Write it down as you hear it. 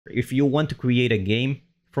If you want to create a game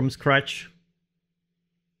from scratch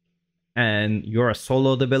and you're a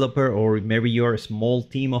solo developer, or maybe you're a small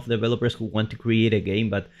team of developers who want to create a game,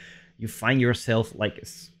 but you find yourself like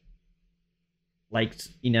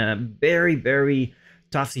in a very, very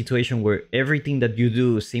tough situation where everything that you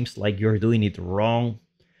do seems like you're doing it wrong.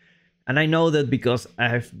 And I know that because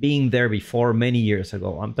I've been there before many years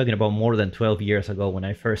ago. I'm talking about more than 12 years ago when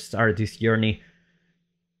I first started this journey.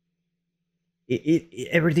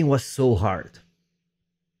 Everything was so hard.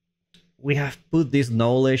 We have put this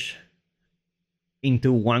knowledge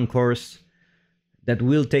into one course that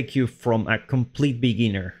will take you from a complete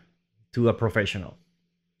beginner to a professional.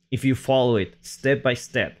 If you follow it step by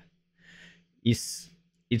step, it's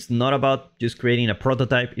not about just creating a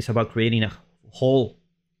prototype, it's about creating a whole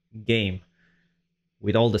game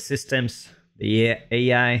with all the systems, the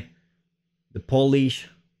AI, the polish,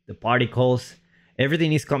 the particles.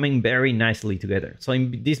 Everything is coming very nicely together. So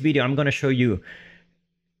in this video, I'm going to show you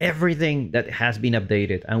everything that has been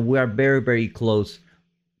updated, and we are very, very close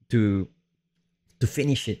to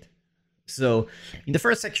finish it. So in the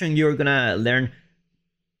first section, you're going to learn,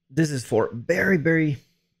 this is for very, very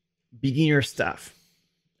beginner stuff.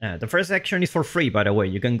 The first section is for free, by the way.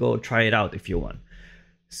 You can go try it out if you want.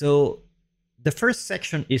 So the first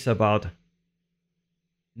section is about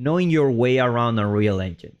knowing your way around Unreal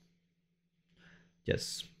Engine.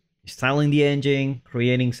 Just styling the engine,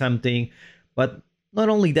 creating something. But not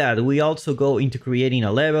only that, we also go into creating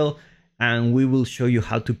a level, and we will show you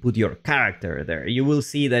how to put your character there. You will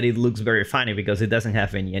see that it looks very funny because it doesn't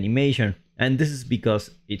have any animation. And this is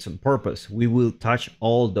because it's on purpose. We will touch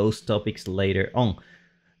all those topics later on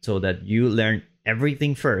so that you learn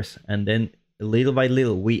everything first, and then little by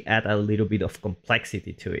little, we add a little bit of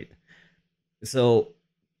complexity to it. So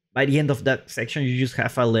by the end of that section, you just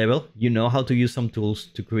have a level. You know how to use some tools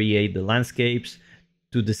to create the landscapes,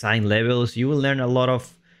 to design levels. You will learn a lot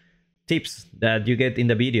of tips that you get in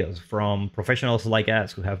the videos from professionals like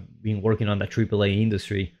us who have been working on the AAA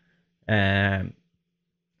industry.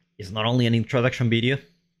 It's not only an introduction video,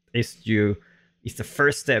 it's the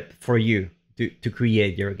first step for you to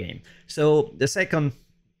create your game. So the second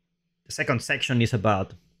section is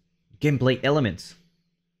about gameplay elements.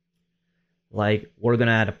 Like, we're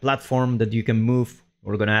gonna add a platform that you can move.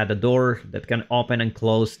 We're gonna add a door that can open and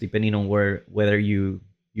close depending on whether you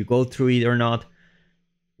go through it or not.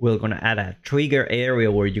 We're gonna add a trigger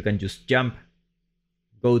area where you can just jump,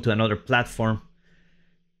 go to another platform.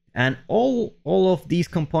 And all of these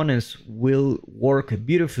components will work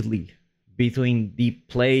beautifully between the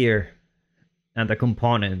player and the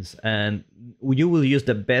components, and you will use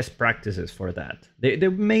the best practices for that. They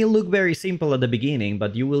may look very simple at the beginning,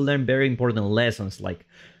 but you will learn very important lessons like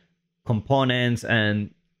components, and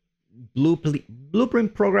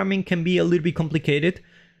blueprint programming can be a little bit complicated.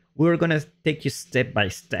 We're gonna take you step by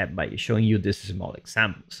step by showing you these small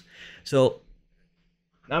examples. So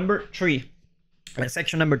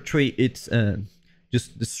section number 3, it's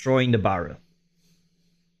just destroying the barrel.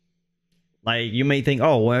 Like, you may think,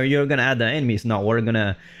 oh, well, you're gonna add the enemies. No, we're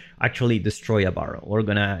gonna actually destroy a barrel. We're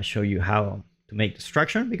gonna show you how to make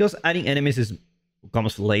destruction, because adding enemies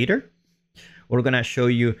comes later. We're gonna show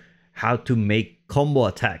you how to make combo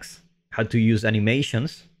attacks, how to use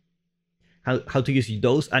animations, how to use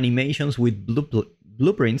those animations with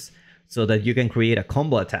blueprints so that you can create a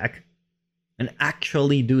combo attack and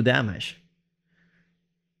actually do damage.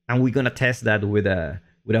 And we're gonna test that with a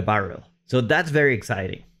barrel. So that's very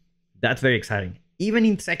exciting. That's very exciting. Even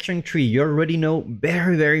in section 3, you already know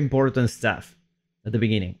very, very important stuff at the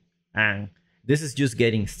beginning. And this is just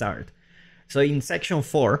getting started. So in section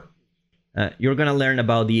 4, you're gonna learn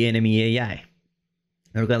about the enemy AI.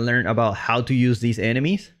 You're gonna learn about how to use these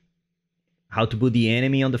enemies, how to put the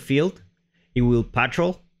enemy on the field. It will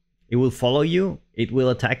patrol, it will follow you, it will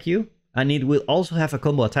attack you, and it will also have a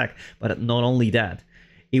combo attack. But not only that,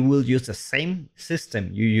 it will use the same system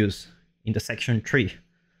you use in the section 3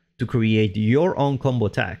 to create your own combo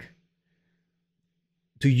attack.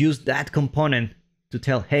 To use that component to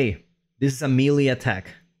tell, hey, this is a melee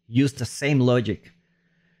attack. Use the same logic.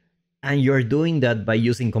 And you're doing that by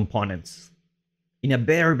using components. In a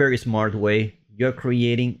very, very smart way, you're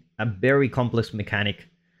creating a very complex mechanic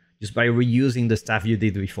just by reusing the stuff you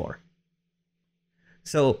did before.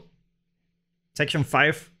 So, section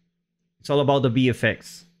 5, it's all about the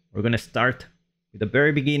VFX. We're gonna start with the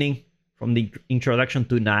very beginning, from the introduction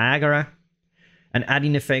to Niagara, and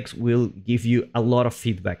adding effects will give you a lot of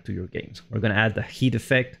feedback to your games. We're gonna add the heat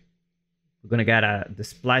effect. We're gonna get the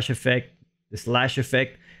splash effect, the slash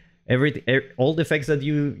effect, all the effects that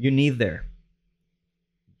you need there.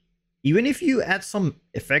 even if you add some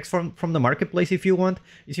effects from the marketplace if you want,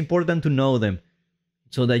 it's important to know them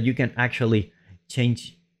so that you can actually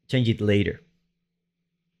change it later.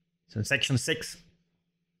 So in section 6,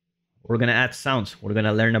 we're gonna add sounds. We're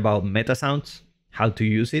gonna learn about meta sounds, how to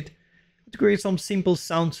use it, to create some simple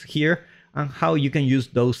sounds here, and how you can use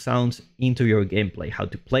those sounds into your gameplay, how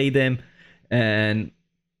to play them, and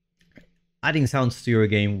adding sounds to your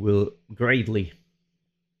game will greatly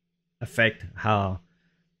affect how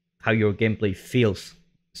your gameplay feels.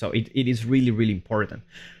 So it is really important.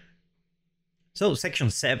 So section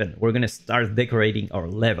 7, we're gonna start decorating our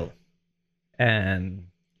level, and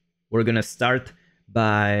we're gonna start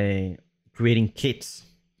by creating kits.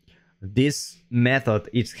 This method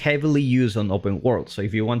is heavily used on open world. So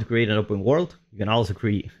if you want to create an open world, you can also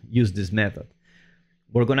use this method.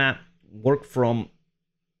 We're gonna work from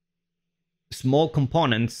small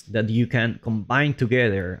components that you can combine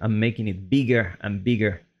together and making it bigger and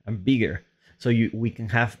bigger and bigger. So we can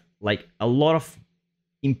have like a lot of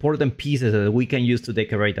important pieces that we can use to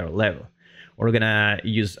decorate our level. We're gonna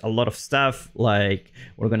use a lot of stuff, like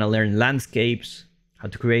we're gonna learn landscapes, how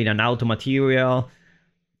to create an auto material,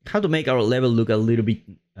 how to make our level look a little bit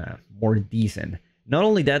more decent. Not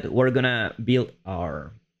only that, we're gonna build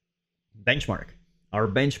our benchmark. Our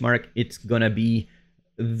benchmark, it's gonna be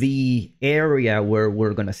the area where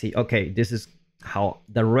we're gonna see, okay, this is how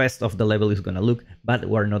the rest of the level is gonna look, but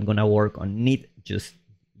we're not gonna work on it just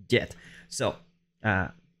yet. So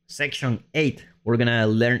section 8, we're gonna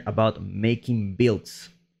learn about making builds.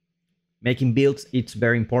 Making builds, it's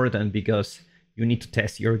very important because you need to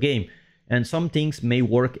test your game, and some things may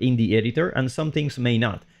work in the editor and some things may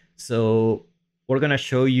not. So we're gonna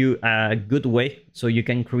show you a good way so you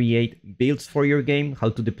can create builds for your game, how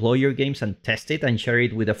to deploy your games and test it and share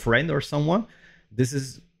it with a friend or someone. This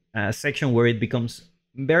is a section where it becomes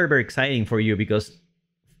very exciting for you, because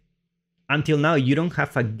until now you don't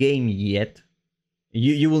have a game yet.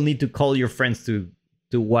 You will need to call your friends to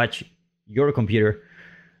watch your computer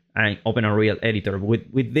and open a real editor.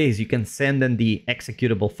 With this, you can send them the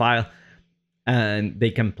executable file and they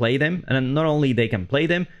can play them. And not only they can play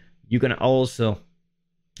them, you can also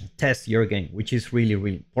test your game, which is really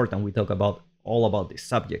important. We talk about all about these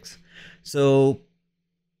subjects. So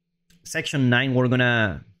section 9, we're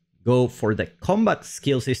gonna go for the combat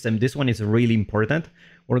skill system. This one is really important.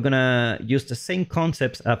 We're gonna use the same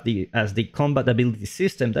concepts as the combat ability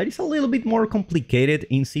system. That is a little bit more complicated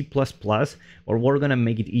in C++, but we're gonna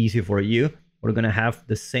make it easy for you. We're gonna have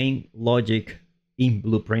the same logic in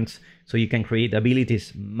blueprints, so you can create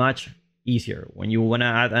abilities much easier. When you wanna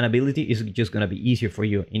add an ability, it's just gonna be easier for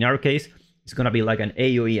you. In our case, it's gonna be like an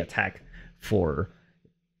AOE attack for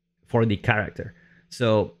the character.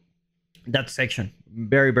 So that section,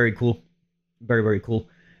 very cool, very cool.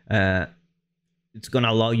 It's gonna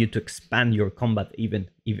allow you to expand your combat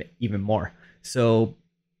even more. So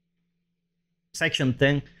section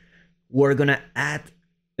 10, we're gonna add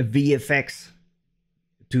a VFX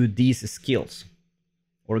to these skills.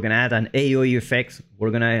 We're gonna add an AOE effects.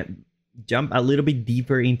 We're gonna jump a little bit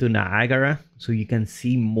deeper into Niagara so you can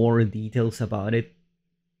see more details about it,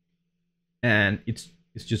 and it's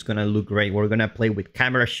just gonna look great. We're gonna play with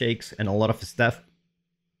camera shakes and a lot of stuff,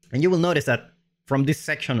 and you will notice that from this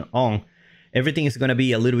section on, everything is gonna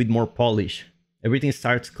be a little bit more polished. Everything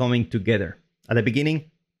starts coming together. At the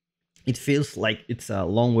beginning, it feels like it's a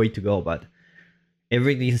long way to go, but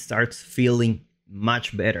everything starts feeling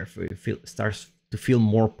much better. Starts to feel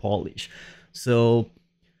more polished. So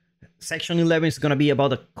section 11 is gonna be about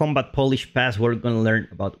the combat polish pass. We're gonna learn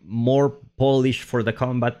about more polish for the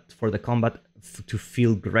combat, to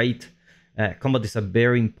feel great. Combat is a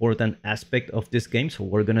very important aspect of this game, so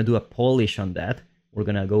we're gonna do a polish on that. We're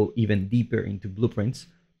gonna go even deeper into blueprints.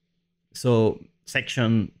 So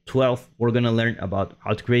section 12, we're gonna learn about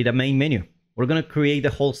how to create a main menu. We're gonna create the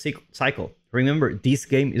whole cycle. Remember, this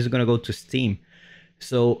game is gonna go to Steam,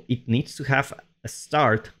 so it needs to have a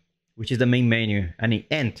start, which is the main menu, and an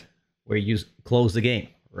end, where you close the game,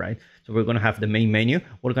 right? So we're gonna have the main menu,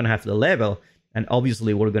 we're gonna have the level, and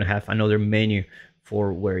obviously we're gonna have another menu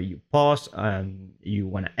for where you pause and you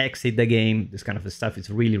want to exit the game. This kind of stuff is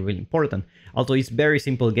really important. Although it's very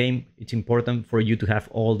simple game, it's important for you to have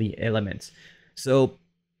all the elements. So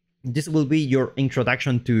this will be your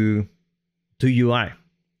introduction to UI.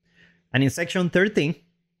 And in section 13,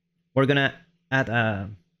 we're gonna add a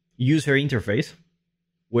user interface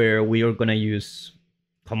where we are gonna use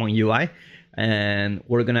common UI, and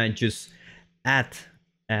we're gonna just add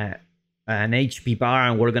an HP bar,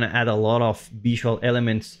 and we're gonna add a lot of visual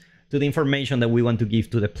elements to the information that we want to give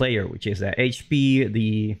to the player, which is the HP,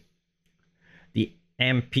 the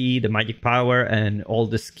MP, the magic power, and all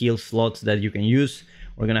the skill slots that you can use.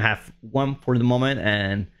 We're gonna have one for the moment,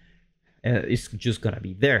 and it's just gonna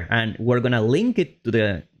be there. And we're gonna link it to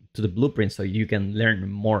the blueprint so you can learn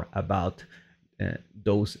more about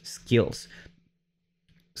those skills.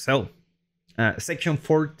 So section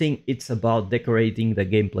 14, it's about decorating the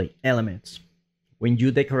gameplay elements. When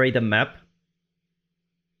you decorate a map,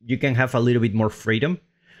 you can have a little bit more freedom.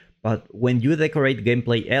 But when you decorate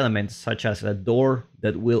gameplay elements, such as a door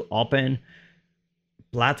that will open,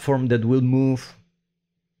 platform that will move,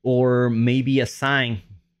 or maybe a sign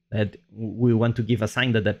that we want to give a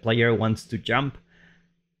sign that the player wants to jump,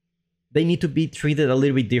 they need to be treated a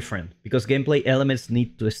little bit different, because gameplay elements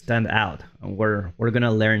need to stand out, and we're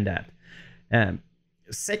gonna learn that.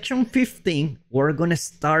 Section 15, we're gonna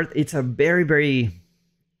start. It's a very, very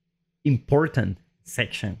important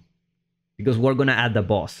section, because we're gonna add the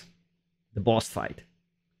boss fight.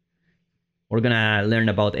 We're gonna learn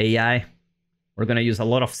about AI. We're gonna use a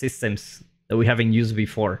lot of systems that we haven't used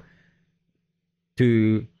before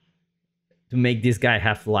to make this guy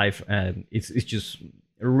have life, and it's just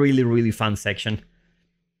a really, really fun section.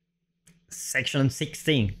 Section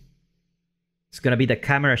 16, it's gonna be the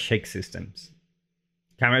camera shake systems.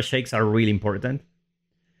 Camera shakes are really important,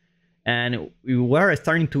 and we were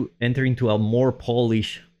starting to enter into a more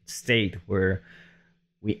polished state where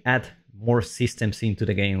we add more systems into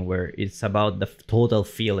the game, where it's about the total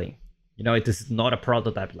feeling. You know, it is not a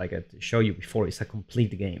prototype like I showed you before, it's a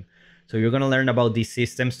complete game. So you're gonna learn about these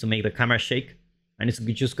systems to make the camera shake, and it's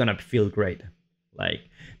just gonna feel great. Like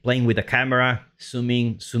playing with the camera, zoom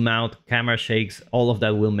in, zoom out, camera shakes, all of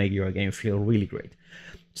that will make your game feel really great.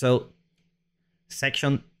 So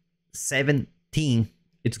section 17,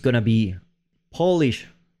 it's gonna be polish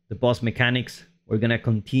the boss mechanics. We're gonna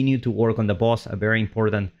continue to work on the boss, a very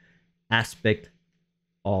important aspect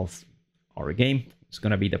of our game. It's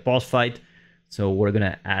gonna be the boss fight, so we're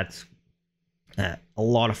gonna add a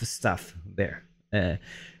lot of stuff there.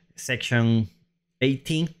 Section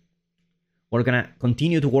 18, we're gonna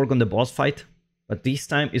continue to work on the boss fight, but this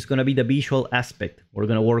time it's gonna be the visual aspect. We're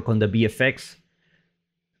gonna work on the VFX,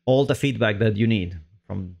 all the feedback that you need,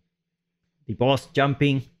 from the boss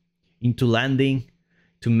jumping into landing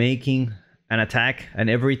to making an attack, and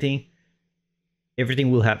everything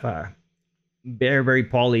will have a very, very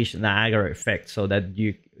polished Niagara effect, so that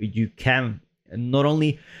you can not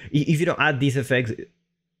only, if you don't add these effects,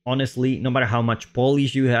 honestly, no matter how much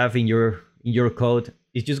polish you have in your code,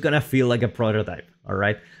 it's just gonna feel like a prototype. All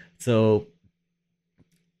right, so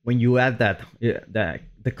when you add that,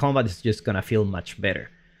 the combat is just gonna feel much better.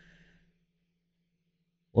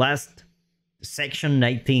 Last, section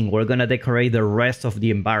 19, we're gonna decorate the rest of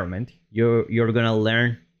the environment. You're gonna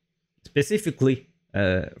learn specifically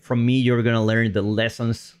from me. You're gonna learn the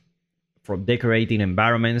lessons from decorating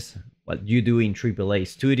environments, what you do in AAA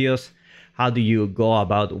studios, how do you go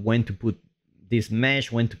about when to put this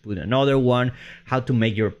mesh, when to put another one, how to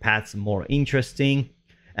make your paths more interesting.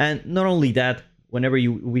 And not only that, whenever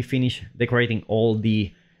we finish decorating all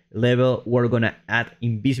the level, we're gonna add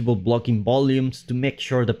invisible blocking volumes to make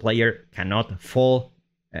sure the player cannot fall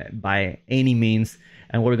by any means,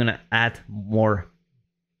 and we're gonna add more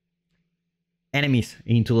enemies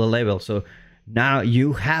into the level. So now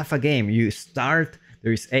you have a game. You start,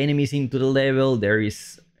 there is enemies into the level, there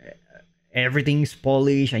is everything's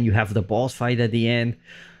polished, and you have the boss fight at the end.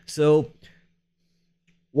 So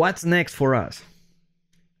what's next for us?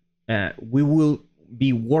 We will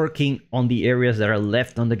be working on the areas that are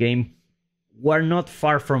left on the game. We're not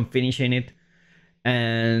far from finishing it,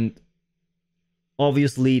 and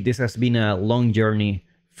obviously this has been a long journey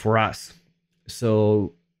for us.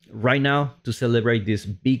 So right now, to celebrate this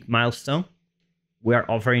big milestone, we are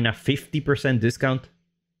offering a 50% discount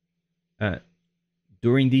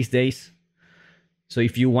during these days. So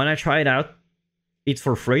if you want to try it out, it's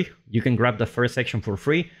for free. You can grab the first section for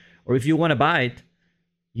free, or if you want to buy it,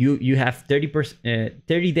 you have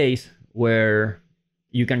 30 days where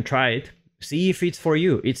you can try it, see if it's for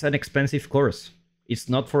you. It's an expensive course. It's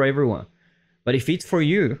not for everyone, but if it's for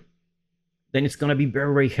you, then it's gonna be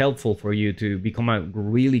very, very helpful for you to become a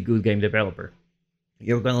really good game developer.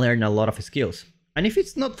 You're gonna learn a lot of skills. And if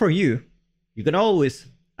it's not for you, you can always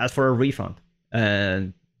ask for a refund,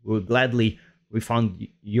 and we'll gladly refund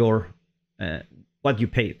your what you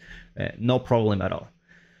paid. No problem at all.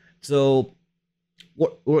 So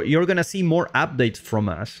you're gonna see more updates from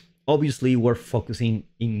us. Obviously, we're focusing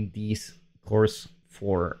in this course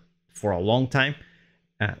for a long time.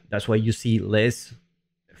 That's why you see less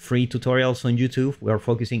free tutorials on YouTube. We are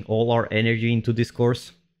focusing all our energy into this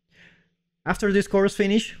course. After this course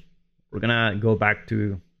finish, we're gonna go back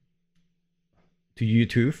to to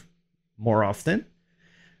YouTube more often,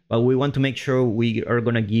 but we want to make sure we are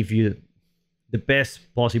going to give you the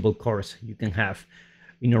best possible course you can have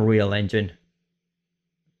in Unreal Engine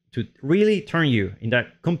to really turn you in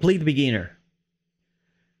that complete beginner,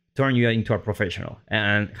 turn you into a professional.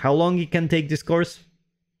 And how long it can take this course?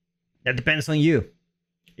 That depends on you.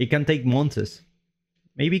 It can take months.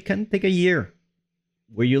 Maybe it can take a year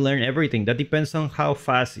where you learn everything. That depends on how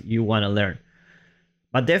fast you want to learn.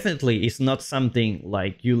 But definitely it's not something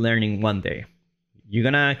like you learn in one day. You're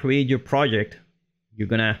gonna create your project. You're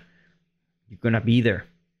gonna be there.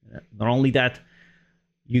 Not only that,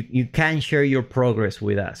 you can share your progress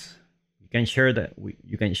with us. You can share that.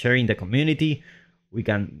 You can share in the community. We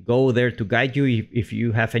can go there to guide you. If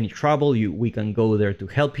you have any trouble, we can go there to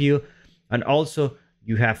help you. And also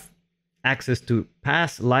you have access to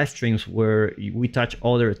past live streams where we touch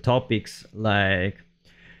other topics, like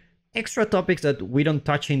extra topics that we don't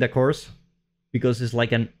touch in the course, because it's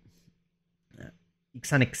like an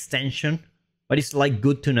extension, but it's like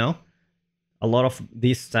good to know. A lot of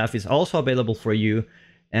this stuff is also available for you,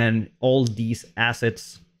 and all these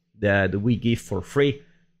assets that we give for free,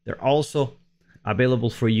 they're also available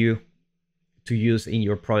for you to use in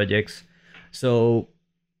your projects. So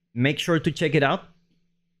make sure to check it out.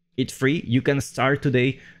 It's free. You can start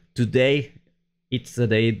today. Today, it's the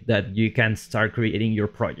day that you can start creating your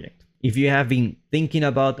project. If you have been thinking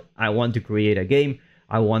about, I want to create a game,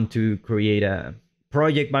 I want to create a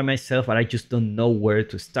project by myself, but I just don't know where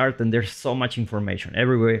to start, and there's so much information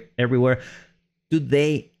everywhere.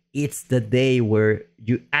 Today, it's the day where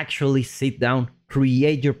you actually sit down,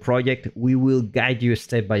 create your project. We will guide you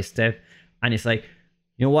step by step. And it's like,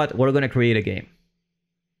 you know what? We're going to create a game.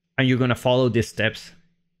 And you're going to follow these steps.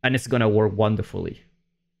 And it's going to work wonderfully.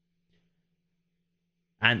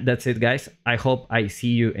 And that's it, guys. I hope I see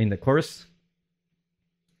you in the course.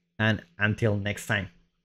 And until next time.